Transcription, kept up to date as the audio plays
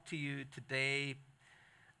to you today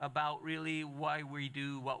about really why we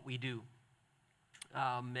do what we do.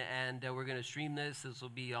 We're going to stream this. This will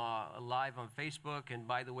be live on Facebook. And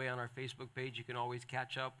by the way, on our Facebook page, you can always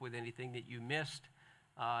catch up with anything that you missed.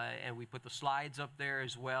 And we put the slides up there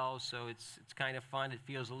as well. So it's kind of fun. It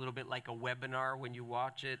feels a little bit like a webinar when you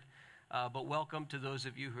watch it. But welcome to those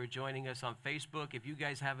of you who are joining us on Facebook. If you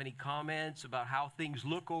guys have any comments about how things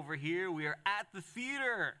look over here, we are at the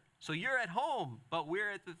theater. So you're at home, but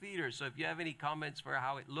we're at the theater. So if you have any comments for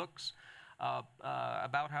how it looks,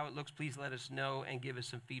 about how it looks, please let us know and give us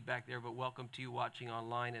some feedback there. But welcome to you watching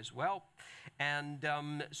online as well. And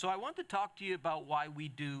so I want to talk to you about why we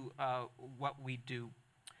do what we do.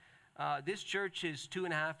 This church is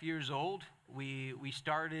 2.5 years old. We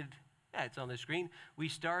started, it's on the screen. We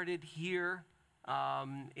started here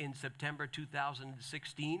in September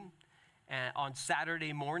 2016 on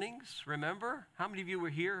Saturday mornings. Remember? How many of you were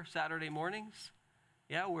here Saturday mornings?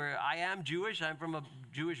 Yeah, I am Jewish. I'm from a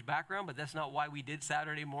Jewish background, but that's not why we did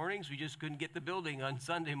Saturday mornings. We just couldn't get the building on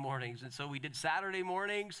Sunday mornings. And so we did Saturday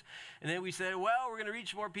mornings, and then we said, well, we're going to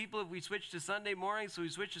reach more people if we switch to Sunday mornings. So we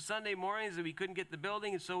switched to Sunday mornings, and we couldn't get the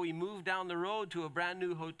building, and so we moved down the road to a brand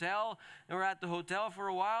new hotel. And we're at the hotel for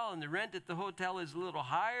a while, and the rent at the hotel is a little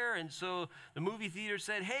higher. And so the movie theater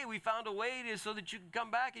said, hey, we found a way so that you can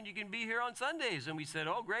come back and you can be here on Sundays. And we said,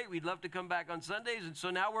 oh, great, we'd love to come back on Sundays. And so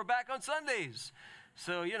now we're back on Sundays.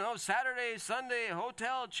 So, Saturday, Sunday,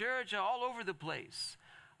 hotel, church, all over the place.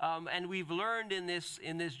 And we've learned in this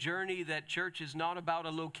journey that church is not about a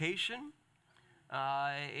location.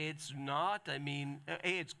 It's not.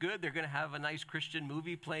 Hey, it's good. They're going to have a nice Christian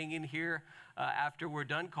movie playing in here after we're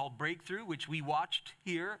done called Breakthrough, which we watched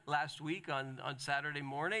here last week on Saturday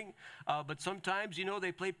morning. But sometimes,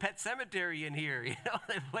 they play Pet Sematary in here.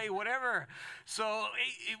 They play whatever. So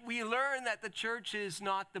we learn that the church is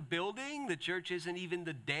not the building. The church isn't even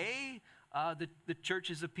the day. The church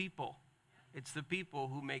is a people. It's the people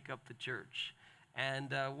who make up the church.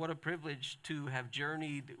 And what a privilege to have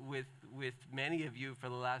journeyed with many of you for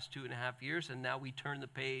the last 2.5 years, and now we turn the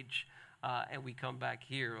page and we come back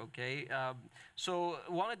here, okay? So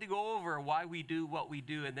I wanted to go over why we do what we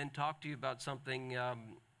do and then talk to you about something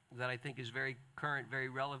that I think is very current, very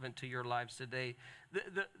relevant to your lives today.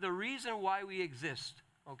 The reason why we exist,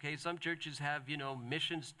 okay? Some churches have,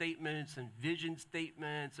 mission statements and vision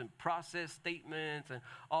statements and process statements and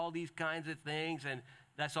all these kinds of things, and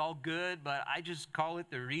that's all good, but I just call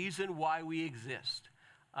it the reason why we exist.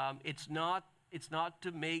 It's not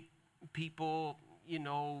to make people,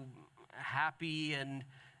 happy and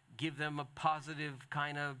give them a positive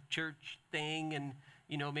kind of church thing, and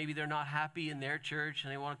maybe they're not happy in their church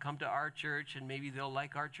and they want to come to our church, and maybe they'll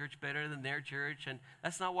like our church better than their church, and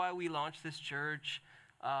that's not why we launched this church.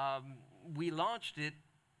 We launched it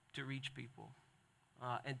to reach people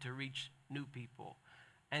and to reach new people.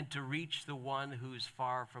 And to reach the one who is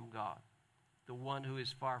far from God. The one who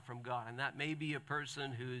is far from God. And that may be a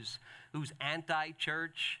person who's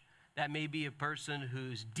anti-church. That may be a person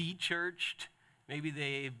who's de-churched. Maybe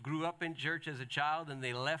they grew up in church as a child and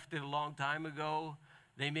they left it a long time ago.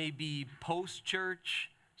 They may be post-church.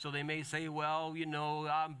 So they may say, well,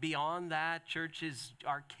 I'm beyond that. Church is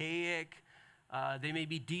archaic. They may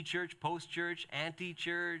be de-church, post-church,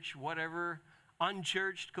 anti-church, whatever.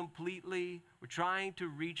 Unchurched completely. We're trying to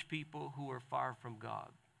reach people who are far from God.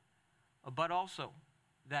 But also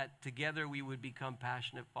that together we would become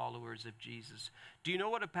passionate followers of Jesus. Do you know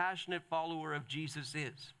what a passionate follower of Jesus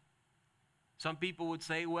is? Some people would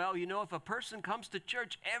say, well, if a person comes to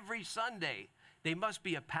church every Sunday, they must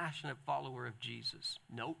be a passionate follower of Jesus.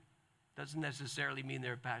 Nope. Doesn't necessarily mean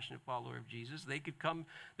they're a passionate follower of Jesus. They could come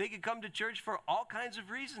to church for all kinds of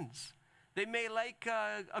reasons. They may like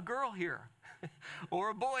a girl here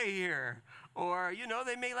or a boy here, or,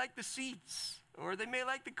 they may like the seats, or they may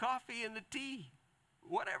like the coffee and the tea,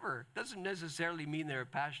 whatever. Doesn't necessarily mean they're a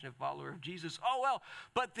passionate follower of Jesus. Oh, well,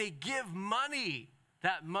 but they give money.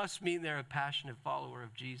 That must mean they're a passionate follower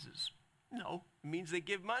of Jesus. No, it means they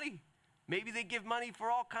give money. Maybe they give money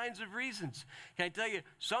for all kinds of reasons. Can I tell you,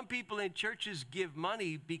 some people in churches give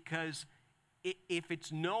money because if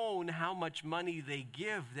it's known how much money they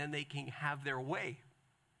give, then they can have their way.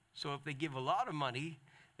 So if they give a lot of money,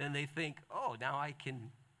 then they think, oh, now I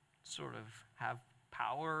can sort of have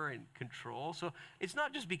power and control. So it's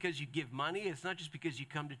not just because you give money. It's not just because you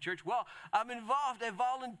come to church. Well, I'm involved. I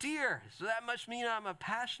volunteer. So that must mean I'm a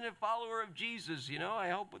passionate follower of Jesus. I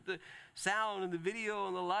help with the sound and the video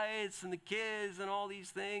and the lights and the kids and all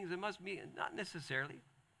these things. It must be, not necessarily.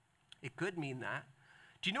 It could mean that.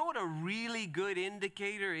 Do you know what a really good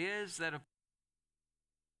indicator is that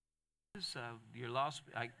You're lost.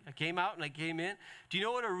 I came out and I came in. Do you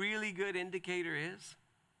know what a really good indicator is?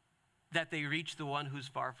 That they reach the one who's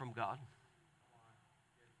far from God.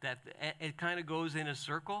 That it kind of goes in a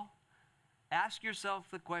circle. Ask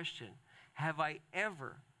yourself the question, have I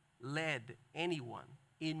ever led anyone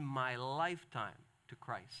in my lifetime to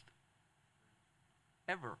Christ?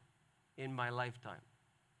 Ever in my lifetime?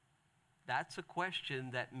 That's a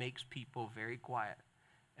question that makes people very quiet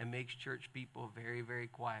and makes church people very, very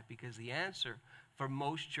quiet, because the answer for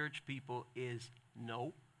most church people is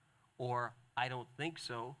no, or I don't think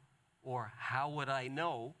so, or how would I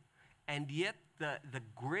know? And yet the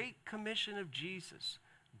great commission of Jesus,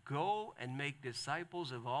 go and make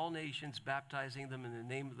disciples of all nations, baptizing them in the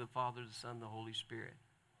name of the Father, the Son, the Holy Spirit,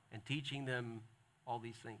 and teaching them all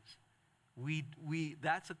these things.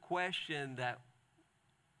 That's a question that,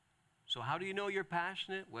 so how do you know you're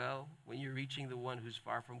passionate? Well, when you're reaching the one who's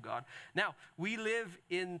far from God. Now, we live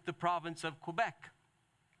in the province of Quebec.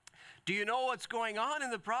 Do you know what's going on in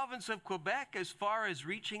the province of Quebec as far as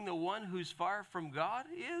reaching the one who's far from God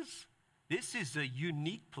is? This is a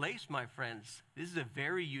unique place, my friends. This is a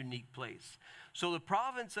very unique place. So the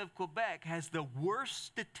province of Quebec has the worst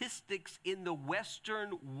statistics in the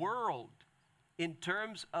Western world in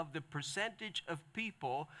terms of the percentage of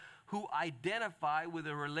people who identify with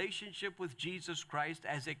a relationship with Jesus Christ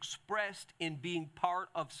as expressed in being part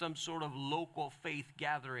of some sort of local faith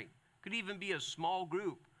gathering. Could even be a small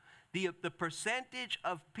group. The percentage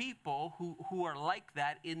of people who are like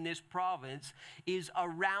that in this province is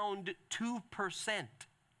around 2%.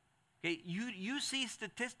 Okay, you see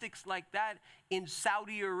statistics like that in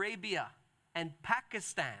Saudi Arabia and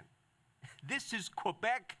Pakistan. This is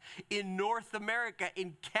Quebec in North America,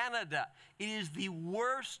 in Canada. It is the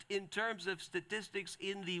worst in terms of statistics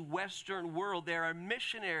in the Western world. There are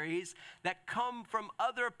missionaries that come from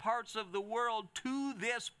other parts of the world to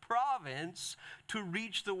this province to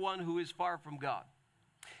reach the one who is far from God.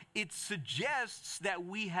 It suggests that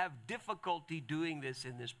we have difficulty doing this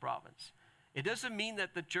in this province. It doesn't mean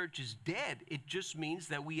that the church is dead. It just means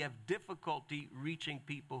that we have difficulty reaching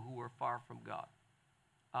people who are far from God.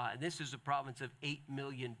 And this is a province of 8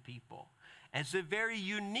 million people. And it's a very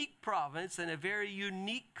unique province and a very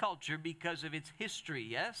unique culture because of its history,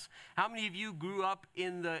 yes? How many of you grew up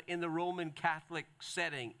in the Roman Catholic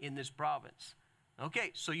setting in this province?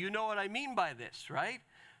 Okay, so you know what I mean by this, right?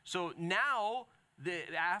 So now,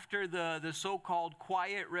 after the so-called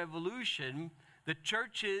Quiet Revolution, the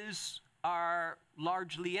churches are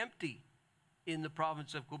largely empty in the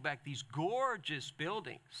province of Quebec. These gorgeous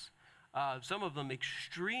buildings. Some of them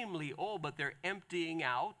extremely old, but they're emptying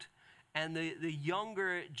out. And the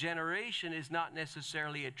younger generation is not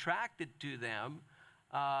necessarily attracted to them.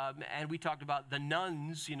 And we talked about the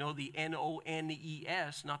nuns, you know, the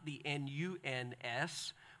N-O-N-E-S, not the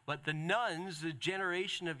N-U-N-S. But the nuns, the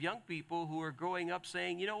generation of young people who are growing up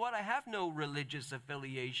saying, you know what, I have no religious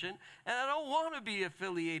affiliation, and I don't want to be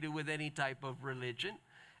affiliated with any type of religion.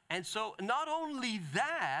 And so not only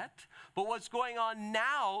that, but what's going on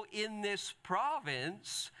now in this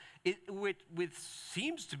province, which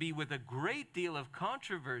seems to be with a great deal of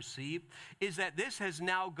controversy, is that this has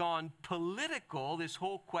now gone political, this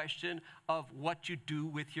whole question of what you do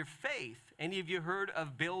with your faith. Any of you heard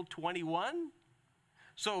of Bill 21?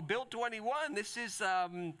 So Bill 21, this is a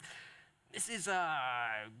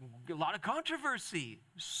lot of controversy.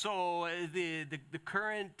 So the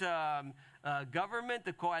current government,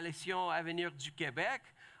 the Coalition Avenir du Québec,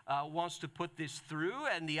 wants to put this through,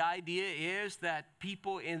 and the idea is that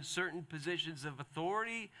people in certain positions of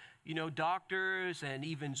authority, you know, doctors and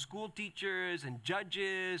even school teachers and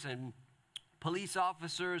judges and police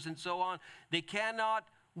officers and so on, they cannot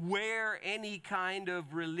wear any kind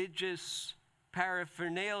of religious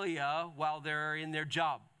paraphernalia while they're in their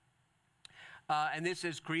job. And this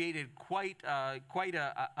has created quite a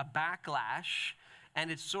backlash. And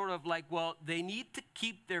it's sort of like, well, they need to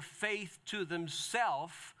keep their faith to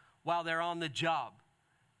themselves while they're on the job.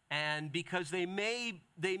 And because they may,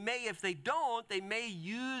 if they don't, they may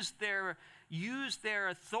use their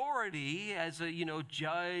authority as a, you know,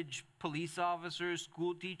 judge, police officer,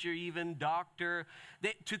 school teacher, even doctor,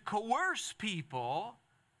 to coerce people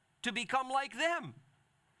to become like them.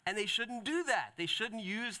 And they shouldn't do that. They shouldn't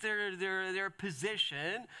use their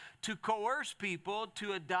position to coerce people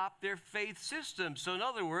to adopt their faith system. So in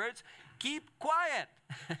other words, keep quiet.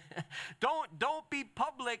 Don't be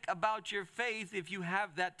public about your faith if you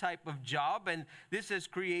have that type of job. And this has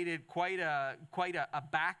created quite a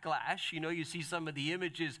backlash. You know, you see some of the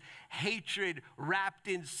images, hatred wrapped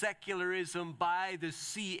in secularism by the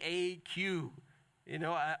CAQ. You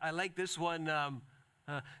know, I like this one.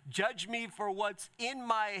 Judge me for what's in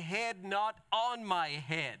my head, not on my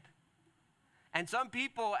head. And some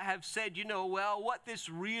people have said, well, what this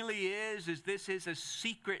really is this is a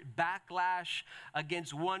secret backlash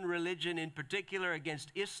against one religion in particular,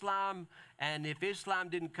 against Islam. And if Islam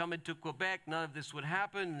didn't come into Quebec, none of this would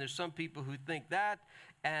happen. And there's some people who think that.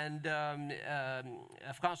 And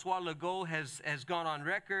François Legault has gone on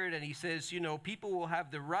record, and he says, people will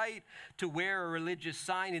have the right to wear a religious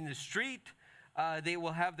sign in the street. They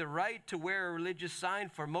will have the right to wear a religious sign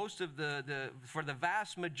for most of for the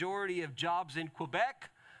vast majority of jobs in Quebec.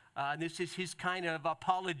 This is his kind of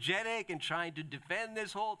apologetic and trying to defend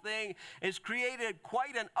this whole thing. It's created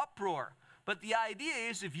quite an uproar. But the idea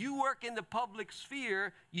is, if you work in the public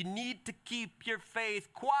sphere, you need to keep your faith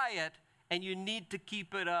quiet, and you need to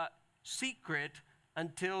keep it a secret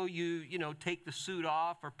until you take the suit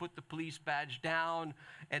off or put the police badge down,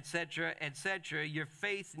 etc., etc. Your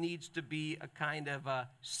faith needs to be a kind of a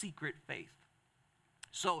secret faith.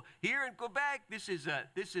 So here in Quebec, this is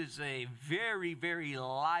a very, very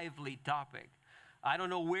lively topic. I don't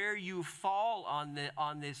know where you fall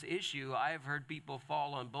on this issue. I have heard people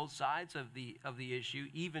fall on both sides of the issue,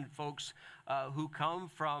 even folks who come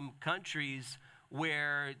from countries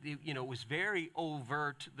where it was very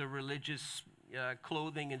overt, the religious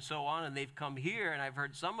clothing and so on, and they've come here, and I've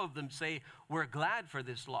heard some of them say, we're glad for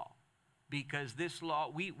this law, because this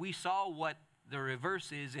law, we saw what the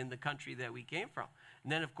reverse is in the country that we came from.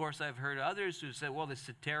 And then, of course, I've heard others who say, well, this is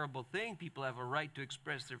a terrible thing. People have a right to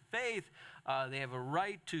express their faith. They have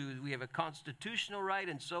we have a constitutional right,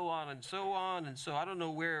 and so on and so on. And so I don't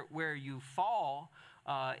know where you fall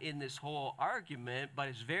in this whole argument, but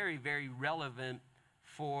it's very, very relevant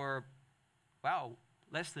for,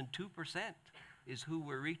 less than 2% is who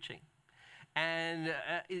we're reaching. And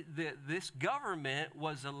this government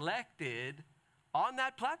was elected on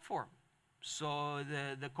that platform. So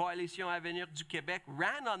the Coalition Avenir du Québec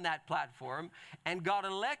ran on that platform and got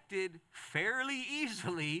elected fairly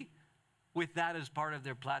easily with that as part of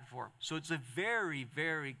their platform. So it's a very,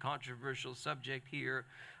 very controversial subject here.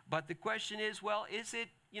 But the question is, well, is it,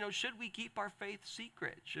 should we keep our faith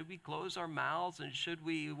secret? Should we close our mouths? And should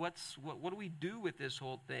we, what do we do with this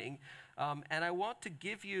whole thing? And I want to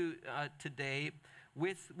give you today,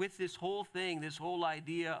 with this whole thing, this whole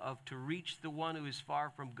idea of to reach the one who is far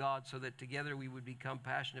from God so that together we would become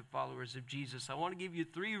passionate followers of Jesus. I want to give you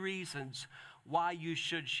 3 reasons why you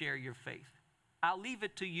should share your faith. I'll leave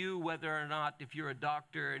it to you whether or not, if you're a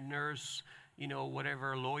doctor, a nurse,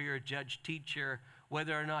 whatever, lawyer, judge, teacher,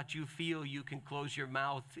 whether or not you feel you can close your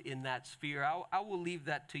mouth in that sphere. I will leave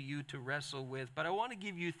that to you to wrestle with. But I want to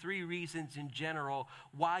give you 3 reasons in general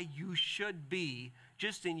why you should be,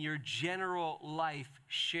 just in your general life,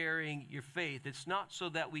 sharing your faith. It's not so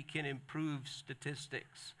that we can improve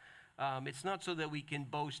statistics. It's not so that we can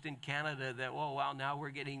boast in Canada that, oh, wow, now we're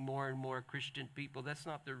getting more and more Christian people. That's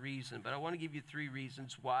not the reason. But I want to give you 3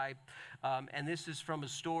 reasons why. And this is from a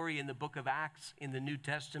story in the book of Acts in the New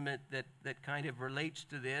Testament that kind of relates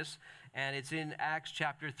to this. And it's in Acts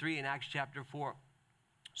chapter 3 and Acts chapter 4.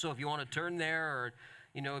 So if you want to turn there, or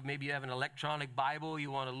maybe you have an electronic Bible, you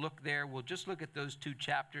want to look there, we'll just look at those 2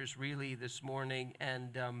 chapters really this morning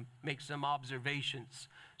and make some observations.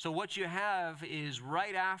 So what you have is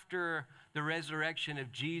right after the resurrection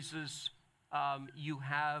of Jesus, you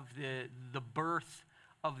have the birth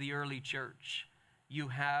of the early church. You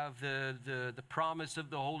have the promise of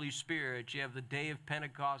the Holy Spirit. You have the day of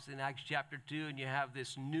Pentecost in Acts chapter 2, and you have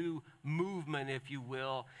this new movement, if you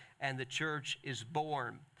will, and the church is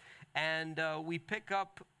born. And we pick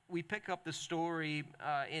up the story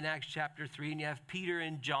in Acts chapter 3, and you have Peter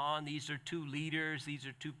and John. These are 2 leaders. These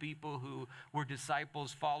are 2 people who were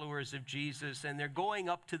disciples, followers of Jesus, and they're going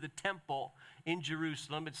up to the temple in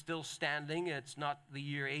Jerusalem. It's still standing. It's not the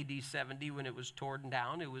year AD 70 when it was torn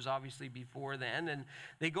down. It was obviously before then. And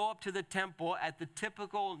they go up to the temple at the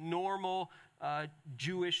typical, normal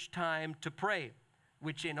Jewish time to pray,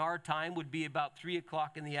 which in our time would be about 3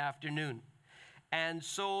 o'clock in the afternoon. And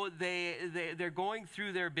so they're going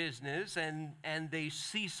through their business, and they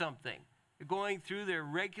see something. They're going through their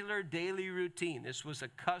regular daily routine. This was a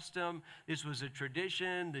custom. This was a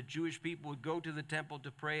tradition. The Jewish people would go to the temple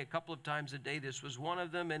to pray a couple of times a day. This was one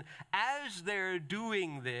of them. And as they're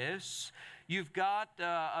doing this, you've got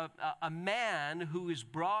a man who is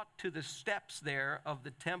brought to the steps there of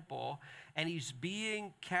the temple, and he's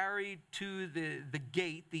being carried to the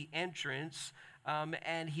gate, the entrance,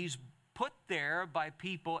 and he's put there by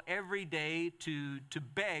people every day to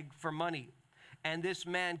beg for money. And this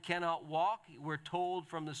man cannot walk. We're told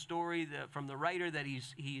from the story, from the writer, that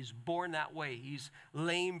he's born that way. He's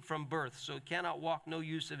lame from birth, so he cannot walk, no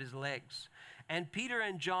use of his legs. And Peter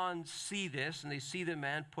and John see this, and they see the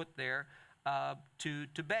man put there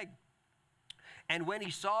to beg. And when he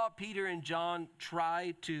saw Peter and John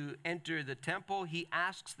try to enter the temple, he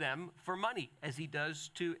asks them for money, as he does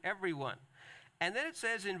to everyone. And then it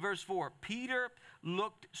says in verse 4, Peter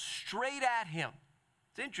looked straight at him.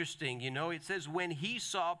 It's interesting, it says when he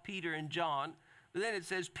saw Peter and John, but then it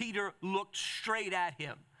says Peter looked straight at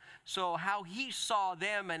him. So how he saw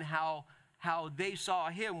them and how they saw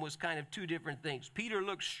him was kind of two different things. Peter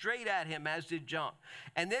looked straight at him, as did John.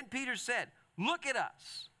 And then Peter said, "Look at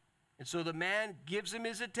us." And so the man gives him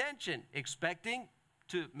his attention, expecting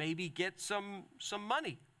to maybe get some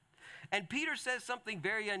money. And Peter says something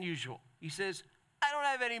very unusual. He says, "I don't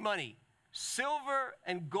have any money. Silver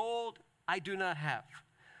and gold I do not have.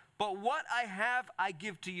 But what I have I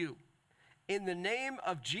give to you. In the name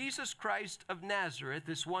of Jesus Christ of Nazareth,"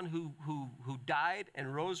 this one who died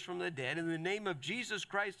and rose from the dead, "in the name of Jesus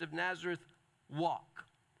Christ of Nazareth, walk."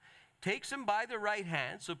 Takes him by the right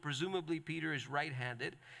hand, so presumably Peter is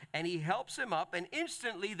right-handed, and he helps him up, and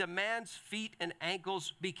instantly the man's feet and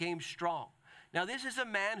ankles became strong. Now, this is a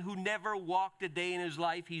man who never walked a day in his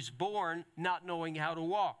life. He's born not knowing how to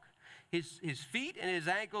walk. His feet and his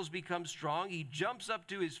ankles become strong. He jumps up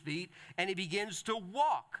to his feet, and he begins to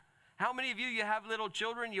walk. How many of you have little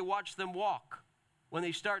children, you watch them walk when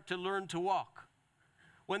they start to learn to walk?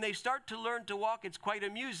 When they start to learn to walk, it's quite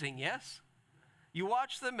amusing, yes? You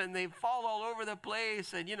watch them and they fall all over the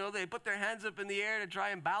place, and they put their hands up in the air to try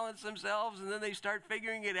and balance themselves, and then they start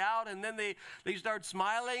figuring it out, and then they start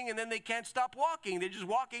smiling, and then they can't stop walking. They're just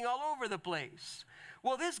walking all over the place.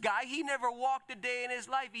 Well, this guy, he never walked a day in his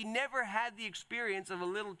life. He never had the experience of a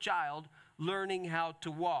little child learning how to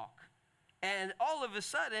walk. And all of a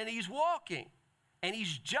sudden, he's walking, and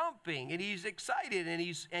he's jumping, and he's excited, and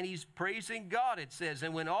he's praising God, it says.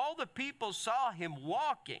 And when all the people saw him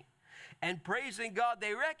walking and praising God,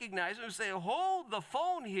 they recognized him and say, "Hold the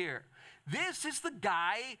phone here. This is the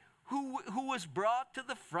guy who was brought to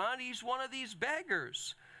the front. He's one of these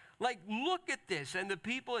beggars. Like, look at this." And the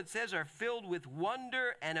people, it says, are filled with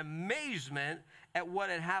wonder and amazement at what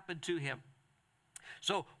had happened to him.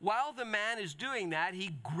 So while the man is doing that, he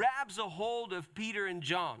grabs a hold of Peter and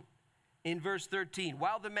John. In verse 13,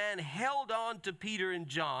 while the man held on to Peter and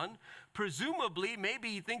John, presumably, maybe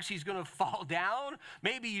he thinks he's going to fall down.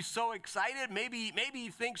 Maybe he's so excited. Maybe he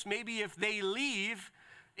thinks maybe if they leave,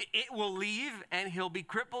 it will leave and he'll be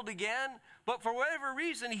crippled again. But for whatever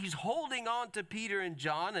reason, he's holding on to Peter and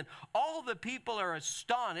John, and all the people are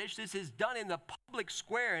astonished. This is done in the public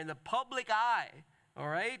square, in the public eye, all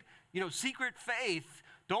right? Secret faith.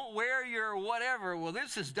 Don't wear your whatever. Well,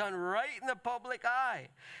 this is done right in the public eye.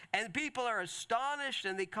 And people are astonished,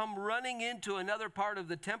 and they come running into another part of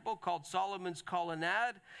the temple called Solomon's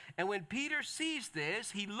Colonnade. And when Peter sees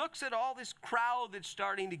this, he looks at all this crowd that's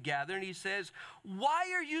starting to gather, and he says,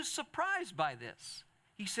 "Why are you surprised by this?"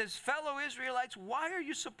 He says, "Fellow Israelites, why are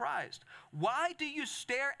you surprised? Why do you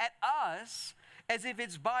stare at us as if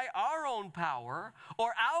it's by our own power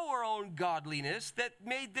or our own godliness that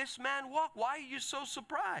made this man walk? Why are you so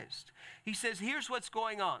surprised?" He says, here's what's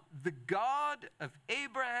going on. The God of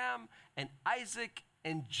Abraham and Isaac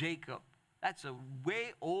and Jacob. That's a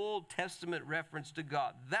way Old Testament reference to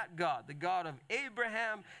God. That God, the God of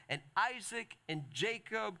Abraham and Isaac and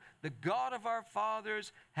Jacob, the God of our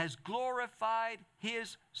fathers, has glorified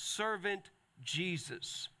his servant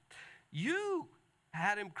Jesus. You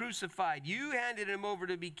had him crucified. You handed him over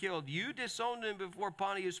to be killed. You disowned him before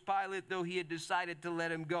Pontius Pilate, though he had decided to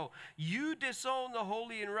let him go. You disowned the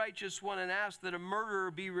holy and righteous one and asked that a murderer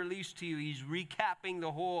be released to you. He's recapping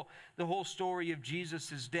the whole story of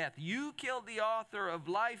Jesus' death. You killed the author of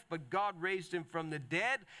life, but God raised him from the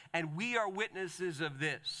dead, and we are witnesses of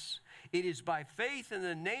this. It is by faith in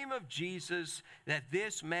the name of Jesus that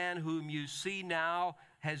this man whom you see now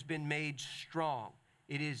has been made strong.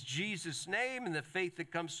 It is Jesus' name and the faith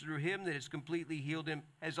that comes through him that has completely healed him,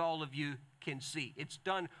 as all of you can see. It's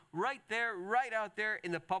done right there, right out there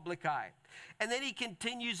in the public eye. And then he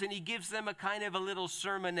continues and he gives them a kind of a little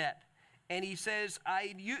sermonette. And he says,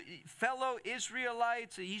 you fellow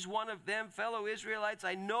Israelites, he's one of them, fellow Israelites,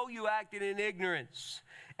 I know you acted in ignorance,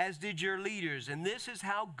 as did your leaders. And this is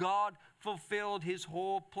how God fulfilled his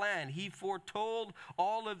whole plan. He foretold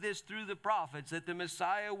all of this through the prophets, that the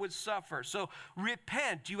Messiah would suffer. So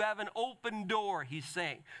repent. You have an open door, he's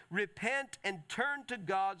saying. Repent and turn to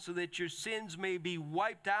God so that your sins may be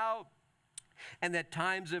wiped out, and that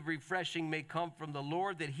times of refreshing may come from the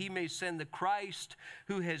Lord, that he may send the Christ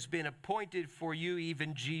who has been appointed for you,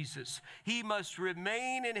 even Jesus. He must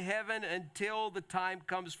remain in heaven until the time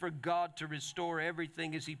comes for God to restore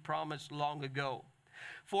everything as he promised long ago.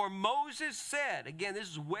 For Moses said, again, this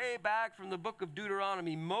is way back from the book of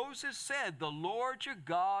Deuteronomy, Moses said, the Lord your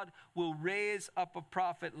God will raise up a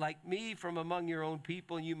prophet like me from among your own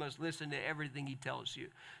people, and you must listen to everything he tells you.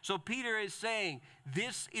 So Peter is saying,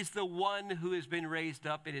 this is the one who has been raised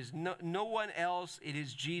up. It is no one else. It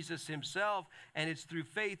is Jesus himself, and it's through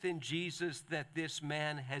faith in Jesus that this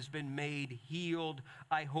man has been made healed.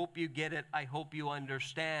 I hope you get it. I hope you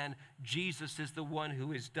understand. Jesus is the one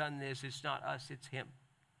who has done this. It's not us, it's him.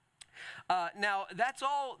 Now, that's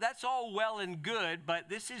all well and good, but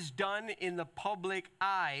this is done in the public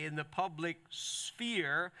eye, in the public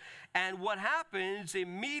sphere. And what happens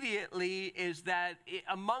immediately is that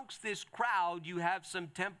amongst this crowd, you have some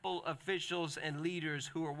temple officials and leaders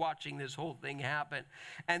who are watching this whole thing happen.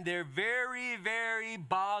 And they're very, very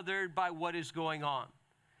bothered by what is going on.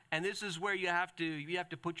 And this is where you have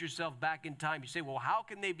to put yourself back in time. You say, well, how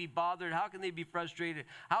can they be bothered? How can they be frustrated?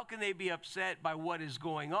 How can they be upset by what is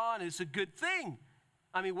going on? It's a good thing.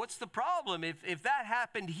 I mean, what's the problem? If that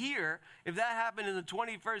happened here, if that happened in the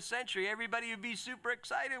 21st century, everybody would be super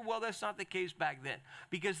excited. Well, that's not the case back then.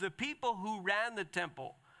 Because the people who ran the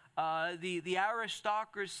temple, the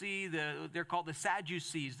aristocracy, they're called the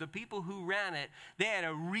Sadducees, the people who ran it, they had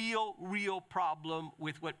a real problem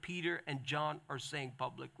with what Peter and John are saying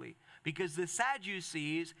publicly. Because the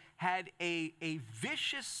Sadducees had a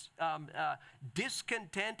vicious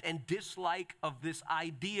discontent and dislike of this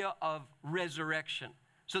idea of resurrection.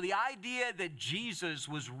 So the idea that Jesus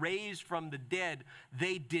was raised from the dead,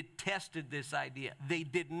 they detested this idea. They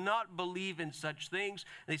did not believe in such things.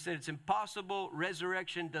 They said it's impossible.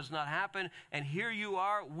 Resurrection does not happen. And here you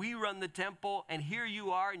are, we run the temple, and here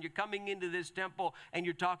you are, and you're coming into this temple, and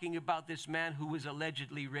you're talking about this man who was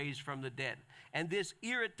allegedly raised from the dead. And this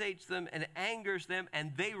irritates them and angers them,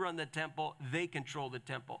 and they run the temple. They control the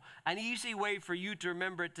temple. An easy way for you to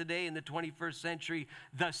remember it today in the 21st century,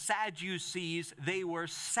 the Sadducees, they were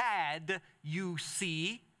sad, you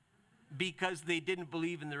see, because they didn't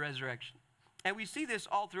believe in the resurrection. And we see this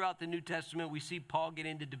all throughout the New Testament. We see Paul get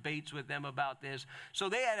into debates with them about this. So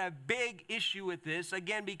they had a big issue with this,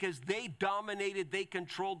 again, because they dominated, they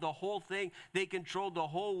controlled the whole thing. They controlled the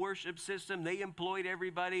whole worship system. They employed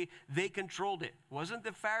everybody. They controlled it. It wasn't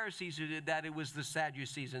the Pharisees who did that. It was the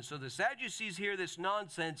Sadducees. And so the Sadducees hear this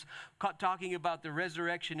nonsense talking about the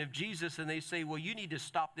resurrection of Jesus, and they say, well, you need to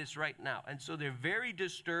stop this right now. And so they're very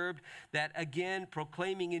disturbed that, again,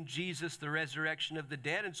 proclaiming in Jesus the resurrection of the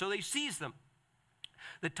dead. And so they seize them.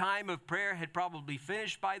 The time of prayer had probably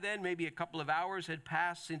finished by then. Maybe a couple of hours had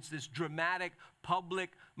passed since this dramatic,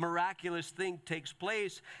 public, miraculous thing takes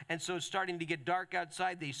place. And so it's starting to get dark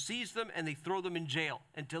outside. They seize them and they throw them in jail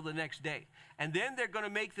until the next day. And then they're going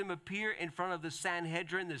to make them appear in front of the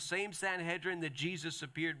Sanhedrin, the same Sanhedrin that Jesus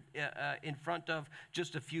appeared in front of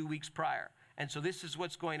just a few weeks prior. And so this is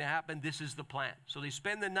what's going to happen. This is the plan. So they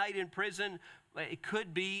spend the night in prison. It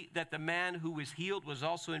could be that the man who was healed was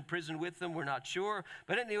also in prison with them. We're not sure.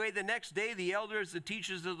 But anyway, the next day, the elders, the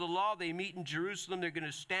teachers of the law, they meet in Jerusalem. They're going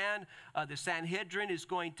to stand. The Sanhedrin is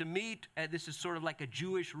going to meet. This is sort of like a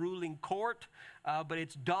Jewish ruling court. But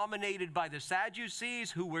it's dominated by the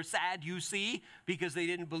Sadducees, who were sad, you see, because they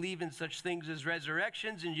didn't believe in such things as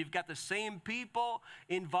resurrections. And you've got the same people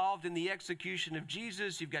involved in the execution of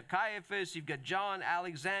Jesus. You've got Caiaphas, you've got John,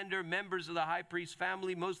 Alexander, members of the high priest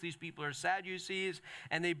family. Most of these people are Sadducees.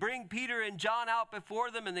 And they bring Peter and John out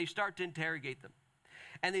before them, and they start to interrogate them.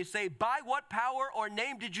 And they say, by what power or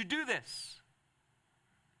name did you do this?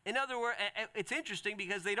 In other words, it's interesting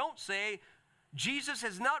because they don't say, Jesus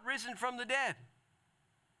has not risen from the dead.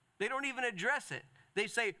 They don't even address it. They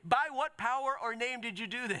say, by what power or name did you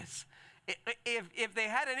do this? If they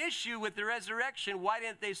had an issue with the resurrection, why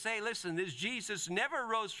didn't they say, listen, this Jesus never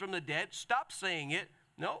rose from the dead. Stop saying it.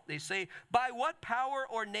 No, they say, by what power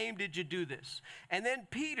or name did you do this? And then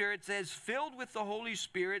Peter, it says, filled with the Holy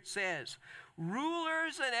Spirit, says,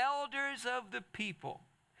 rulers and elders of the people,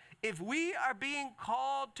 if we are being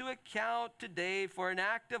called to account today for an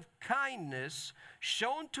act of kindness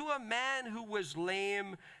shown to a man who was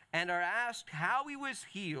lame and are asked how he was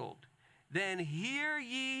healed, then hear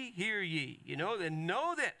ye, then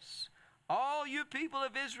know this. All you people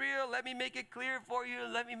of Israel, let me make it clear for you.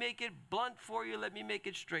 Let me make it blunt for you. Let me make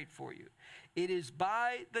it straight for you. It is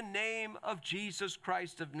by the name of Jesus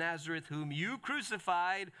Christ of Nazareth, whom you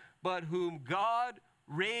crucified, but whom God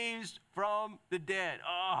raised from the dead.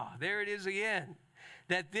 There it is again.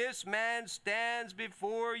 That this man stands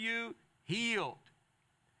before you healed.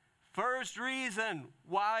 First reason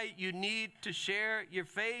why you need to share your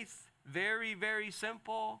faith, very, very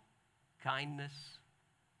simple, kindness.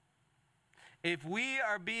 if we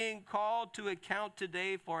are being called to account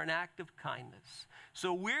today for an act of kindness.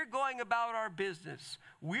 So we're going about our business.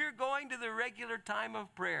 We're going to the regular time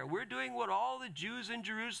of prayer. We're doing what all the Jews in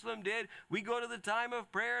Jerusalem did. We go to the time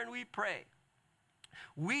of prayer and we pray.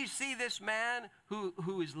 We see this man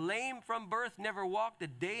who is lame from birth, never walked a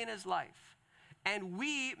day in his life. And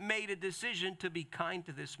we made a decision to be kind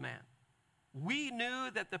to this man. We knew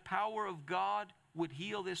that the power of God would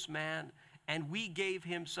heal this man, and we gave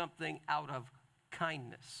him something out of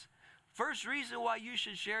kindness. First reason why you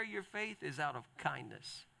should share your faith is out of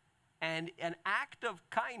kindness. And an act of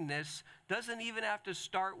kindness doesn't even have to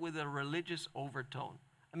start with a religious overtone.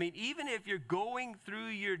 I mean, even if you're going through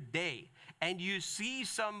your day and you see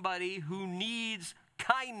somebody who needs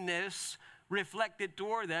kindness reflected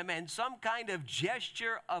toward them and some kind of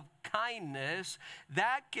gesture of kindness,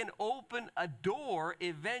 that can open a door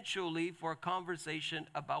eventually for a conversation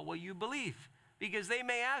about what you believe. Because they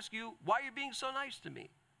may ask you, why are you being so nice to me?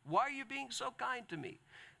 Why are you being so kind to me?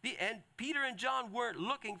 And Peter and John weren't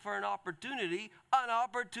looking for an opportunity. An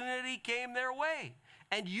opportunity came their way.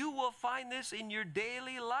 And you will find this in your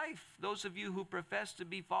daily life. Those of you who profess to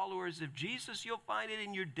be followers of Jesus, you'll find it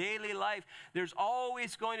in your daily life. There's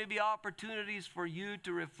always going to be opportunities for you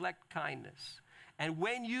to reflect kindness. And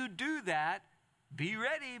when you do that, be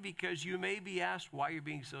ready, because you may be asked, why are you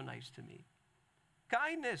being so nice to me?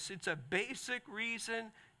 Kindness, it's a basic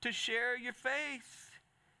reason to share your faith.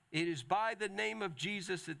 It is by the name of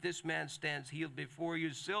Jesus that this man stands healed before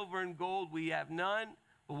you. Silver and gold we have none,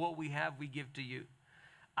 but what we have we give to you.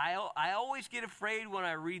 I always get afraid when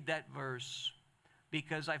I read that verse,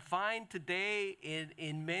 because I find today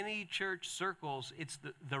in many church circles, it's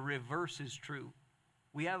the reverse is true.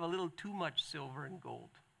 We have a little too much silver and gold,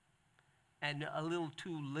 and a little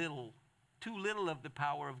too little of the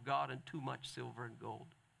power of God, and too much silver and gold.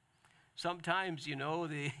 Sometimes, you know,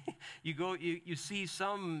 you see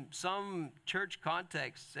some church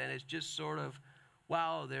contexts, and it's just sort of,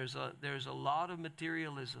 wow, there's a lot of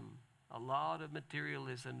materialism. A lot of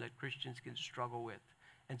materialism that Christians can struggle with.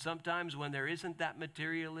 And sometimes when there isn't that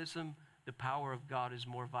materialism, the power of God is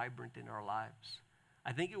more vibrant in our lives.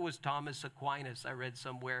 I think it was Thomas Aquinas, I read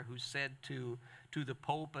somewhere, who said to the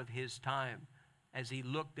Pope of his time, as he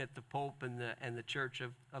looked at the Pope and the church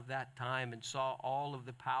of that time and saw all of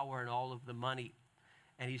the power and all of the money.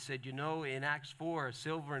 And he said, you know, in Acts 4,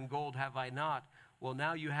 silver and gold have I not. Well,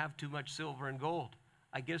 now you have too much silver and gold.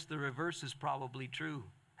 I guess the reverse is probably true,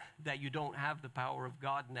 that you don't have the power of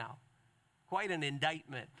God now. Quite an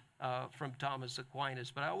indictment from Thomas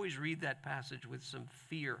Aquinas, but I always read that passage with some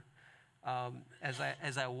fear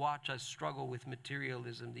as I watch us struggle with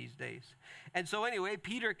materialism these days. And so anyway,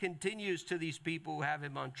 Peter continues to these people who have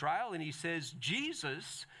him on trial, and he says,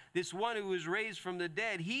 Jesus, this one who was raised from the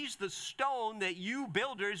dead, he's the stone that you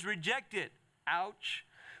builders rejected. Ouch.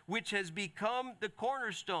 Which has become the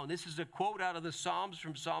cornerstone. This is a quote out of the Psalms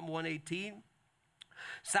from Psalm 118.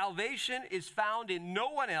 Salvation is found in no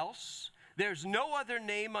one else. There's no other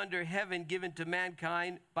name under heaven given to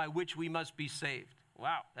mankind by which we must be saved.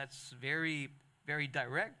 Wow, that's very, very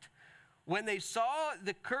direct. When they saw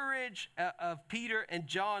the courage of Peter and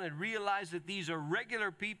John and realized that these are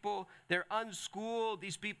regular people, they're unschooled,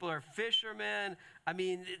 these people are fishermen. I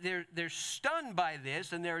mean, they're stunned by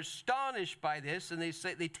this, and they're astonished by this, and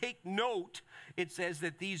they take note. It says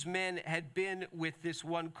that these men had been with this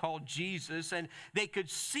one called Jesus, and they could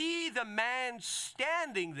see the man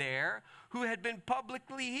standing there who had been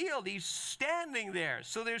publicly healed. He's standing there.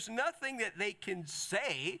 So there's nothing that they can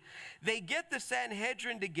say. They get the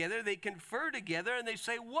Sanhedrin together, they confer together, and they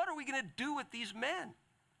say, what are we going to do with these men?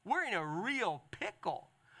 We're in a real pickle,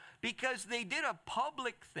 because they did a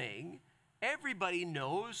public thing. Everybody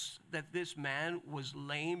knows that this man was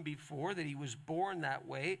lame before, that he was born that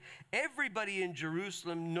way. Everybody in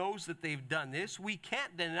Jerusalem knows that they've done this. We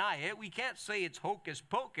can't deny it. We can't say it's hocus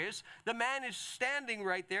pocus. The man is standing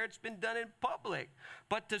right there. It's been done in public.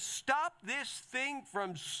 But to stop this thing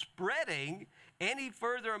from spreading any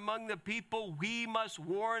further among the people, we must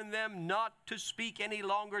warn them not to speak any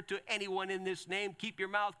longer to anyone in this name. Keep your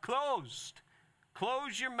mouth closed.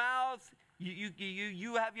 Close your mouth.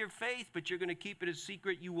 You have your faith, but you're going to keep it a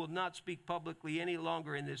secret. You will not speak publicly any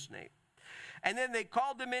longer in this name. And then they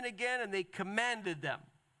called them in again, and they commanded them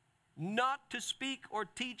not to speak or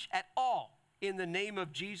teach at all in the name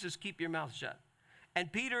of Jesus. Keep your mouth shut.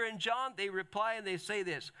 And Peter and John, they reply and they say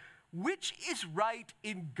this, which is right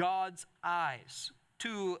in God's eyes,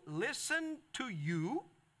 to listen to you,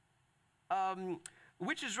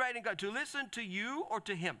 which is right in God, to listen to you or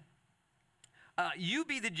to him? You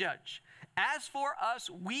be the judge. As for us,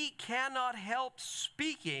 we cannot help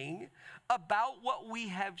speaking about what we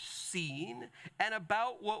have seen and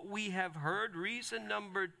about what we have heard. Reason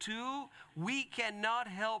number 2, we cannot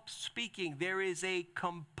help speaking. There is a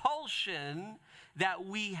compulsion that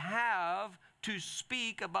we have to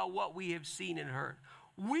speak about what we have seen and heard.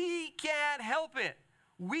 We can't help it.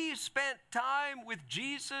 We spent time with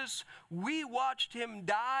Jesus. We watched him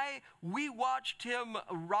die. We watched him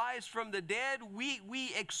rise from the dead.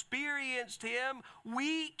 We experienced him.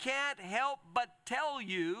 We can't help but tell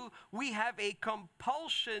you. We have a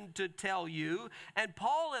compulsion to tell you. And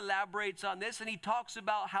Paul elaborates on this, and he talks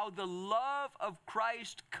about how the love of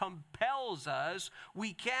Christ compels us.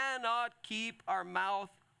 We cannot keep our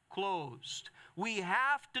mouth closed. We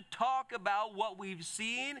have to talk about what we've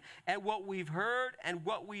seen and what we've heard and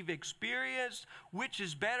what we've experienced. Which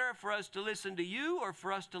is better, for us to listen to you or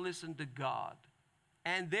for us to listen to God?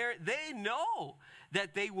 And they know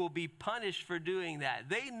that they will be punished for doing that.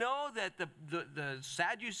 They know that the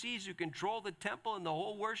Sadducees who control the temple and the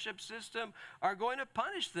whole worship system are going to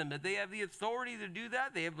punish them, that they have the authority to do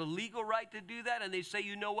that. They have the legal right to do that. And they say,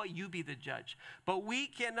 you know what, you be the judge. But we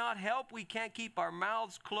cannot help. We can't keep our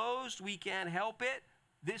mouths closed. We can't help it.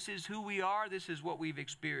 This is who we are. This is what we've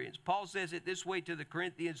experienced. Paul says it this way to the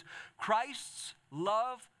Corinthians: Christ's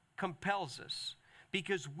love compels us,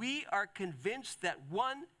 because we are convinced that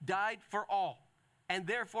one died for all, and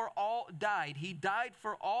therefore all died. He died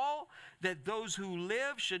for all, that those who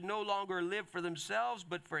live should no longer live for themselves,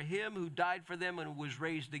 but for him who died for them and was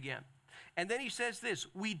raised again. And then he says this: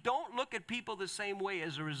 we don't look at people the same way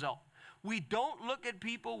as a result. We don't look at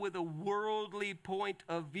people with a worldly point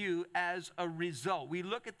of view as a result. We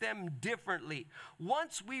look at them differently.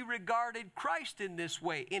 Once we regarded Christ in this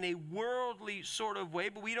way, in a worldly sort of way,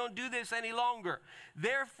 but we don't do this any longer.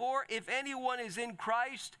 Therefore, if anyone is in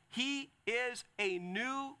Christ, he is a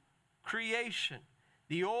new creation.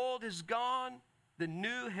 The old is gone, the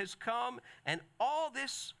new has come, and all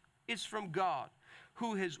this is from God,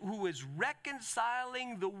 who is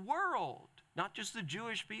reconciling the world, not just the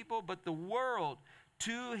Jewish people, but the world,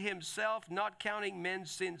 to himself, not counting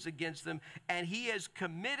men's sins against them. And he has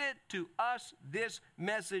committed to us this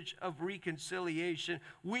message of reconciliation.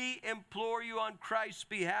 We implore you on Christ's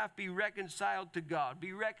behalf, be reconciled to God.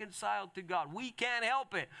 Be reconciled to God. We can't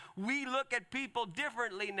help it. We look at people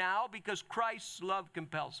differently now because Christ's love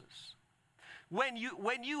compels us. When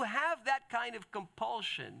you have that kind of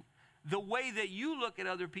compulsion, the way that you look at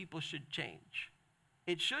other people should change.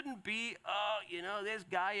 It shouldn't be, this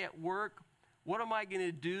guy at work, what am I going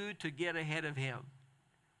to do to get ahead of him?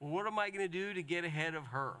 What am I going to do to get ahead of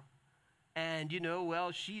her? And,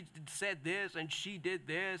 she said this and she did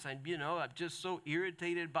this, and, I'm just so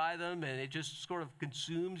irritated by them, and it just sort of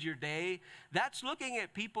consumes your day. That's looking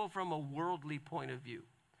at people from a worldly point of view.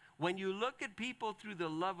 When you look at people through the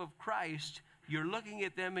love of Christ, you're looking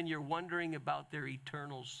at them and you're wondering about their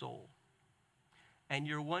eternal soul. And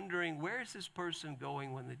you're wondering, where is this person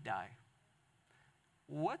going when they die?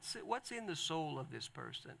 What's in the soul of this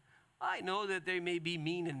person? I know that they may be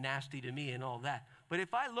mean and nasty to me and all that, but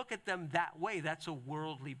if I look at them that way, that's a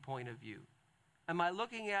worldly point of view. Am I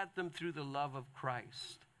looking at them through the love of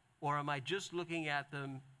Christ? Or am I just looking at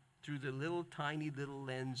them through the tiny little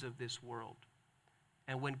lens of this world?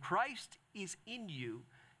 And when Christ is in you,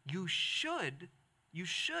 you should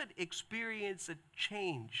experience a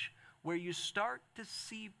change where you start to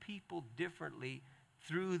see people differently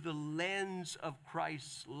through the lens of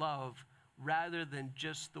Christ's love, rather than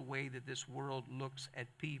just the way that this world looks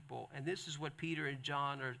at people. And this is what Peter and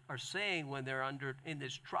John are saying when they're in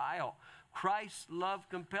this trial. Christ's love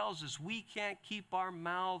compels us. We can't keep our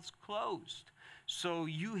mouths closed. So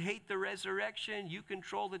you hate the resurrection, you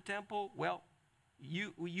control the temple, well,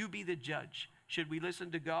 you be the judge. Should we listen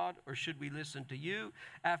to God or should we listen to you?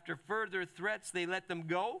 After further threats, they let them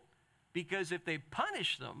go. Because if they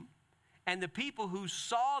punish them, and the people who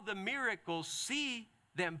saw the miracles see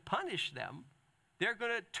them punish them, they're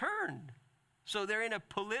going to turn. So they're in a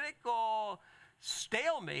political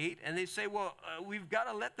stalemate, and they say, we've got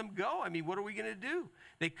to let them go. I mean, what are we going to do?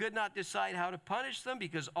 They could not decide how to punish them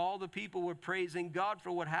because all the people were praising God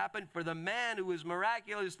for what happened. For the man who was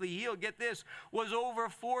miraculously healed, get this, was over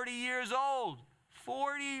 40 years old.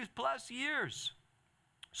 40 plus years.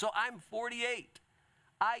 So I'm 48.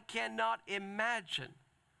 I cannot imagine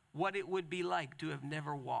what it would be like to have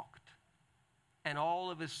never walked, and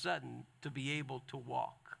all of a sudden to be able to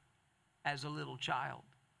walk as a little child.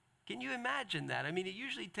 Can you imagine that? I mean, it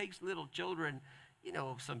usually takes little children,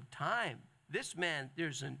 some time. This man,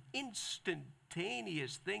 there's an instantaneous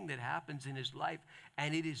spontaneous thing that happens in his life,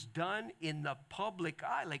 and it is done in the public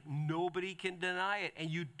eye, like nobody can deny it. And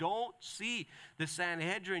you don't see the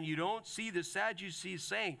Sanhedrin, you don't see the Sadducees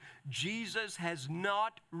saying, Jesus has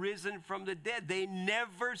not risen from the dead. They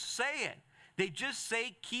never say it. They just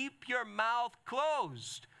say, keep your mouth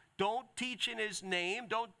closed. Don't teach in his name.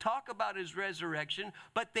 Don't talk about his resurrection.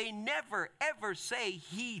 But they never, ever say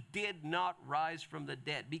he did not rise from the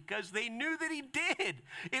dead, because they knew that he did.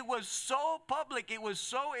 It was so public. It was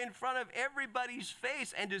so in front of everybody's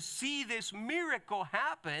face. And to see this miracle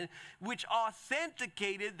happen, which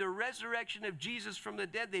authenticated the resurrection of Jesus from the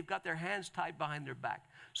dead, they've got their hands tied behind their back.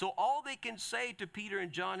 So all they can say to Peter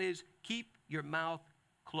and John is, keep your mouth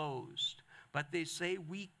closed. But they say,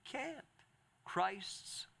 we can't.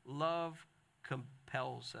 Christ's love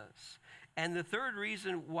compels us. And the third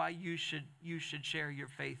reason why you should share your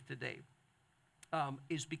faith today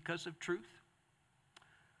is because of truth.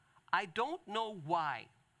 I don't know why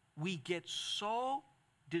we get so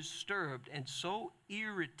disturbed and so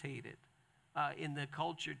irritated in the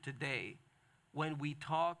culture today when we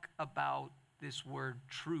talk about this word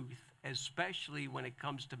truth, especially when it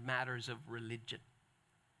comes to matters of religion.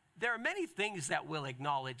 There are many things that we'll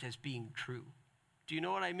acknowledge as being true. Do you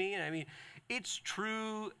know what I mean? I mean, it's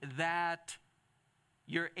true that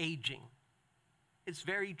you're aging. It's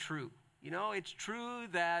very true. You know, it's true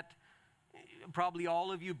that probably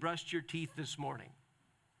all of you brushed your teeth this morning.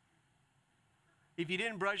 If you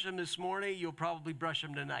didn't brush them this morning, you'll probably brush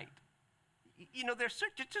them tonight. You know, there's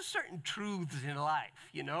just certain truths in life,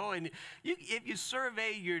 you know, and if you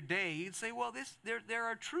survey your day, you'd say, well, there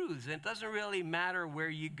are truths, and it doesn't really matter where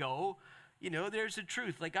you go. You know, there's a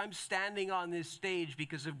truth. Like, I'm standing on this stage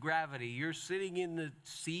because of gravity. You're sitting in the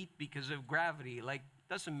seat because of gravity. Like,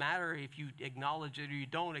 it doesn't matter if you acknowledge it or you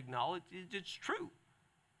don't acknowledge it. It's true.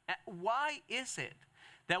 Why is it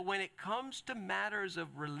that when it comes to matters of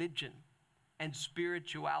religion and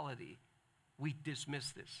spirituality, we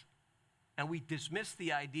dismiss this? And we dismiss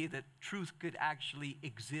the idea that truth could actually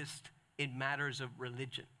exist in matters of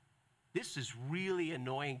religion. This is really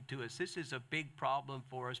annoying to us. This is a big problem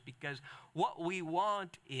for us, because what we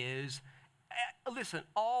want is, listen,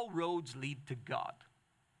 all roads lead to God.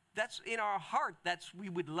 That's in our heart. We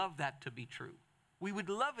would love that to be true. We would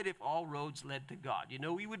love it if all roads led to God. You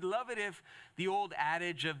know, we would love it if the old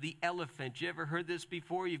adage of the elephant, you ever heard this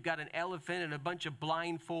before? You've got an elephant and a bunch of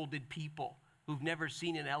blindfolded people who've never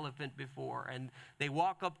seen an elephant before. And they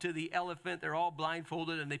walk up to the elephant, they're all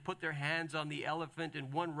blindfolded, and they put their hands on the elephant,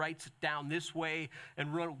 and one writes it down this way,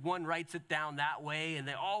 and one writes it down that way, and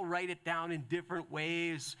they all write it down in different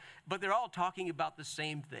ways, but they're all talking about the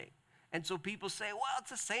same thing. And so people say, well, it's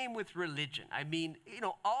the same with religion. I mean, you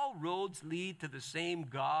know, all roads lead to the same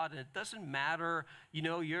God, and it doesn't matter, you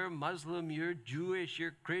know, you're Muslim, you're Jewish,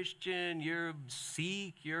 you're Christian, you're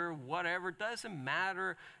Sikh, you're whatever. It doesn't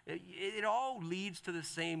matter. It all leads to the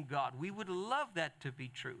same God. We would love that to be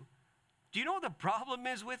true. Do you know what the problem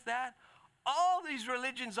is with that? All these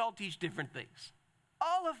religions all teach different things.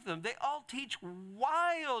 All of them, they all teach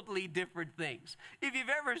wildly different things. If you've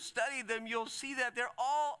ever studied them, you'll see that they're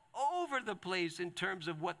all over the place in terms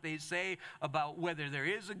of what they say about whether there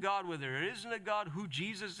is a God, whether there isn't a God, who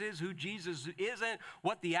Jesus is, who Jesus isn't,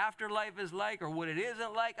 what the afterlife is like or what it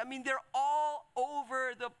isn't like. I mean, they're all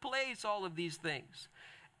over the place, all of these things.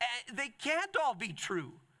 And they can't all be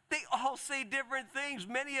true. They all say different things.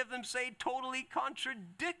 Many of them say totally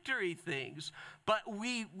contradictory things. But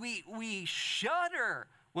we shudder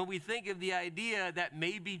when we think of the idea that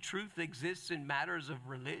maybe truth exists in matters of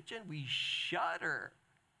religion. We shudder.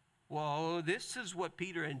 Well, this is what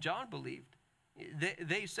Peter and John believed.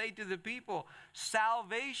 They say to the people,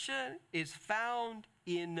 salvation is found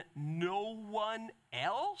in no one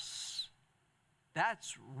else.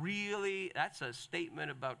 That's a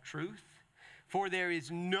statement about truth. For there is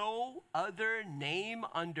no other name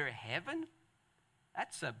under heaven.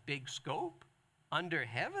 That's a big scope. Under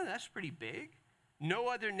heaven, that's pretty big. No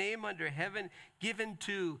other name under heaven given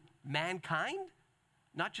to mankind,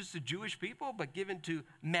 not just the Jewish people, but given to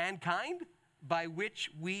mankind, by which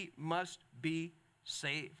we must be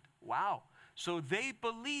saved. Wow. So they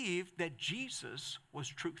believed that Jesus was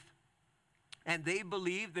truth. And they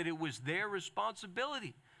believed that it was their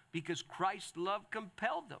responsibility, because Christ's love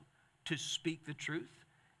compelled them to speak the truth.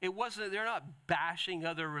 They're not bashing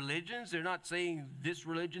other religions. They're not saying this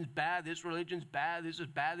religion's bad, this religion's bad, this is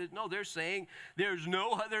bad. No, they're saying there's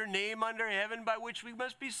no other name under heaven by which we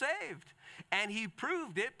must be saved. And he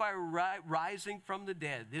proved it by rising from the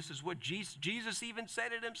dead. This is what Jesus even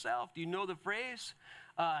said it himself. Do you know the phrase?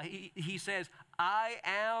 He says, I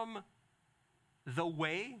am the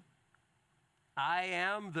way, I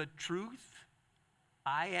am the truth,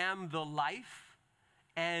 I am the life,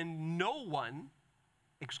 and no one,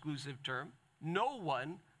 exclusive term, no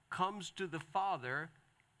one comes to the Father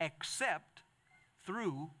except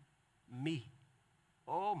through me.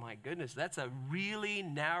 Oh my goodness, that's a really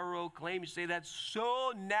narrow claim. You say that's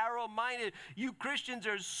so narrow-minded. You Christians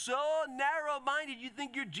are so narrow-minded. You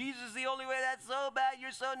think you're Jesus the only way. That's so bad.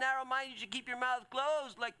 You're so narrow-minded. You should keep your mouth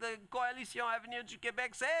closed like the Coalition Avenir du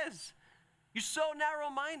Québec says. You're so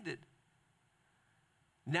narrow-minded.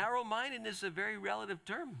 Narrow-mindedness is a very relative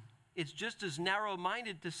term. It's just as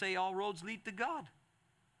narrow-minded to say all roads lead to God.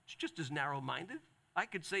 It's just as narrow-minded. I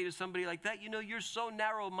could say to somebody like that, you're so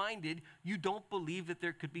narrow-minded, you don't believe that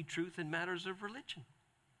there could be truth in matters of religion.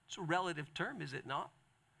 It's a relative term, is it not?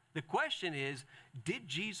 The question is, did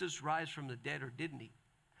Jesus rise from the dead or didn't he?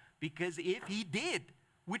 Because if he did,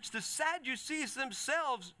 which the Sadducees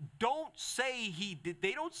themselves don't say he did,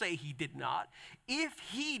 they don't say he did not. If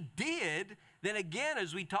he did, then again,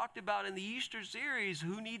 as we talked about in the Easter series,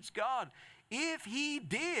 who needs God? If he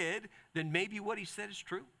did, then maybe what he said is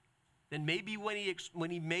true. Then maybe when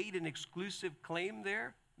he made an exclusive claim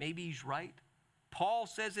there, maybe he's right. Paul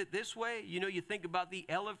says it this way. You think about the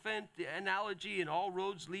elephant analogy and all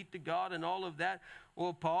roads lead to God and all of that.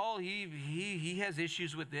 Well, Paul, he has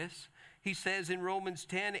issues with this. He says in Romans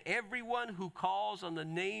 10, everyone who calls on the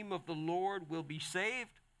name of the Lord will be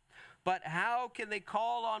saved. But how can they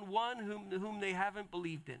call on one whom they haven't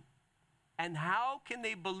believed in? And how can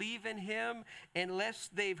they believe in him unless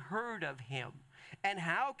they've heard of him? And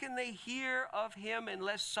how can they hear of him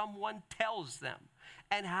unless someone tells them?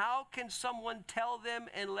 And how can someone tell them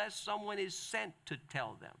unless someone is sent to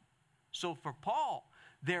tell them? So for Paul,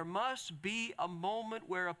 there must be a moment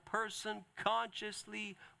where a person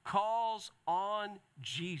consciously calls on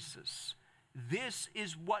Jesus. This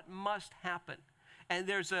is what must happen. And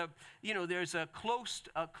there's a close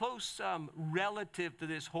relative to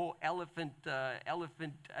this whole elephant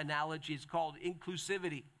analogy. It's called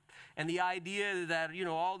inclusivity. And the idea that,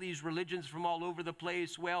 all these religions from all over the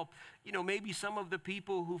place, well, maybe some of the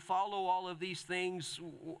people who follow all of these things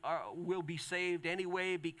will be saved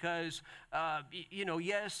anyway because,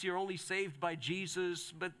 yes, you're only saved by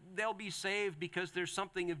Jesus, but they'll be saved because there's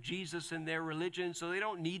something of Jesus in their religion, so they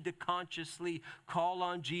don't need to consciously call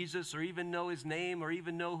on Jesus or even know his name or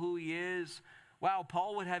even know who he is. Wow,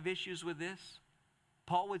 Paul would have issues with this.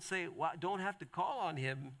 Paul would say, well, don't have to call on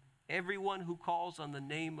him. Everyone who calls on the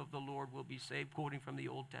name of the Lord will be saved, quoting from the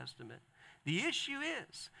Old Testament. The issue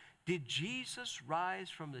is, did Jesus rise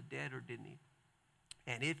from the dead or didn't he?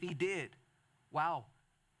 And if he did, wow,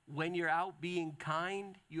 when you're out being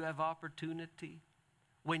kind, you have opportunity.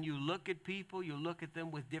 When you look at people, you look at them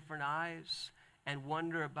with different eyes and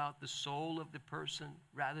wonder about the soul of the person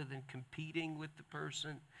rather than competing with the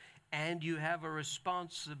person. And you have a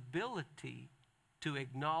responsibility to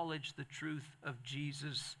acknowledge the truth of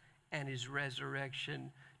Jesus and his resurrection,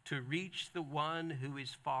 to reach the one who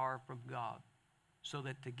is far from God, so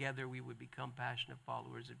that together we would become passionate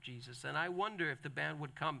followers of Jesus. And I wonder if the band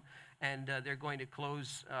would come, and they're going to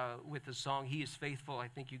close with the song, He is Faithful. I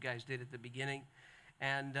think you guys did at the beginning.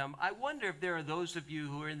 And I wonder if there are those of you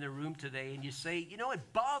who are in the room today and you say,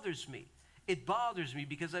 it bothers me. It bothers me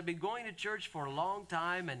because I've been going to church for a long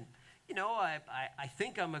time, and I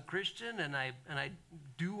think I'm a Christian, and I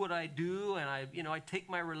do what I do, and I take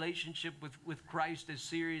my relationship with Christ as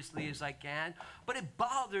seriously as I can. But it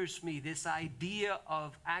bothers me, this idea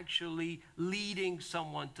of actually leading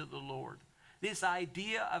someone to the Lord. This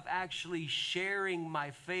idea of actually sharing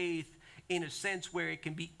my faith in a sense where it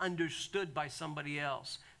can be understood by somebody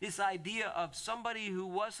else. This idea of somebody who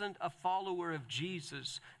wasn't a follower of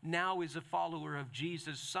Jesus now is a follower of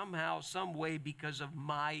Jesus somehow, some way because of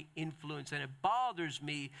my influence. And it bothers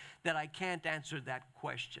me that I can't answer that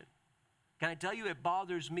question. Can I tell you, it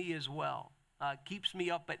bothers me as well. Keeps me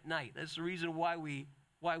up at night. That's the reason why we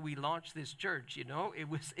launched this church. It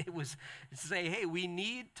was to say, hey, we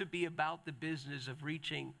need to be about the business of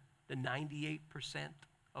reaching the 98%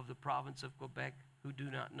 of the province of Quebec who do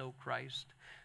not know Christ.